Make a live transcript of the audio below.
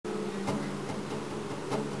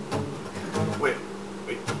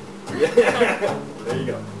Yeah. There you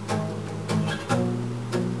go.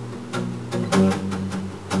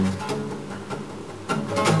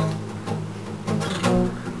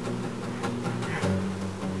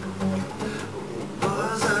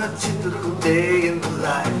 Was a typical day in the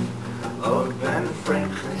life of Ben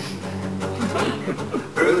Franklin.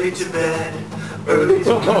 Early to bed, early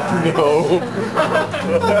to rise.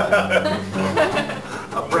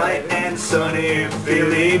 A bright and sunny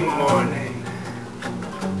Philly morning,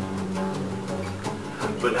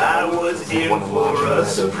 but I was in for a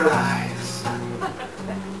surprise.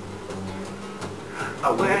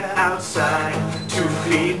 I went outside to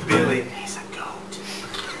feed Billy. He's a goat.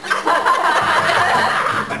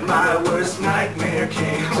 And my worst nightmare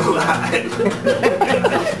came alive.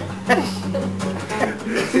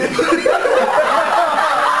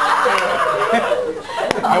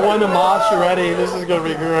 I won the mosh already. This is gonna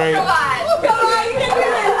be great. Come on, you can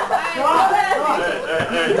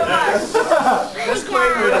do this.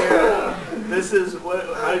 Disclaimer here. This is what?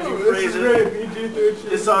 How did you phrase it? PG-13.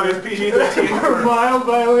 This song is PG-13 for mild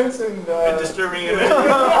violence and disturbing event.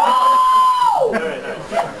 Alright.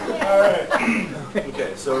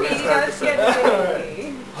 Okay, so we're gonna start the second.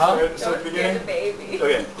 Huh? So Don't scare the baby.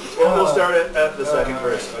 Okay, well, we'll start it at the second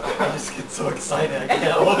verse. Okay. I just get so excited. I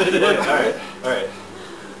can't hold it in. Alright.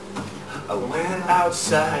 I went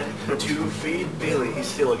outside to feed Billy. He's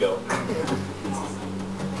still a goat.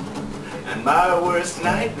 And my worst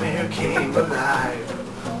nightmare came alive.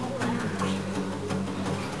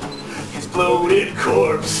 His bloated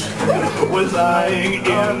corpse was lying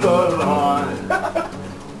in the lawn,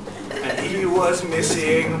 and he was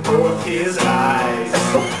missing both his eyes.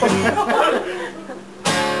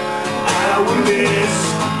 I will miss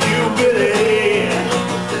you, Billy.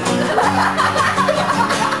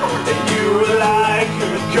 And you were like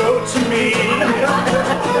a goat to me.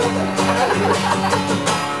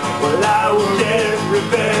 Well, I will get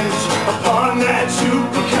revenge upon that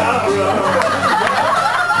chupacabra,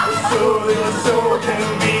 so your soul can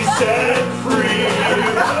be set free.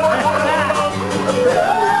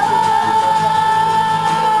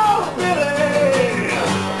 Oh, Billy!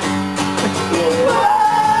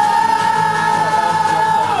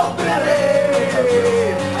 Oh, Billy!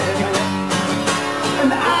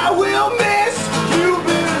 And I will miss you,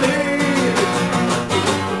 Billy.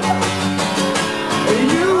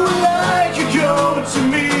 You like you go to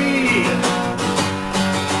me.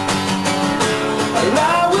 And I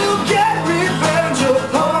will get revenge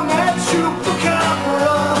upon that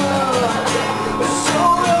chupacabra, so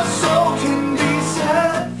your soul can be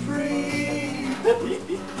set free.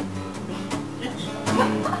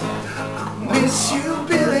 I'll miss you,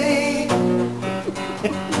 Billy.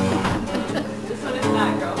 This one is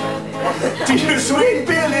not girlfriend. Dear sweet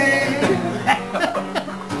Billy,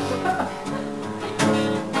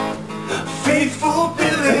 faithful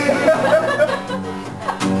Billy,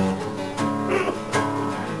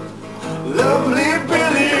 lovely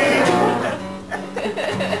Billy,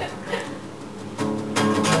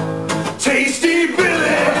 tasty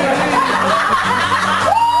Billy,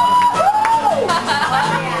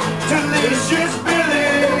 delicious Billy.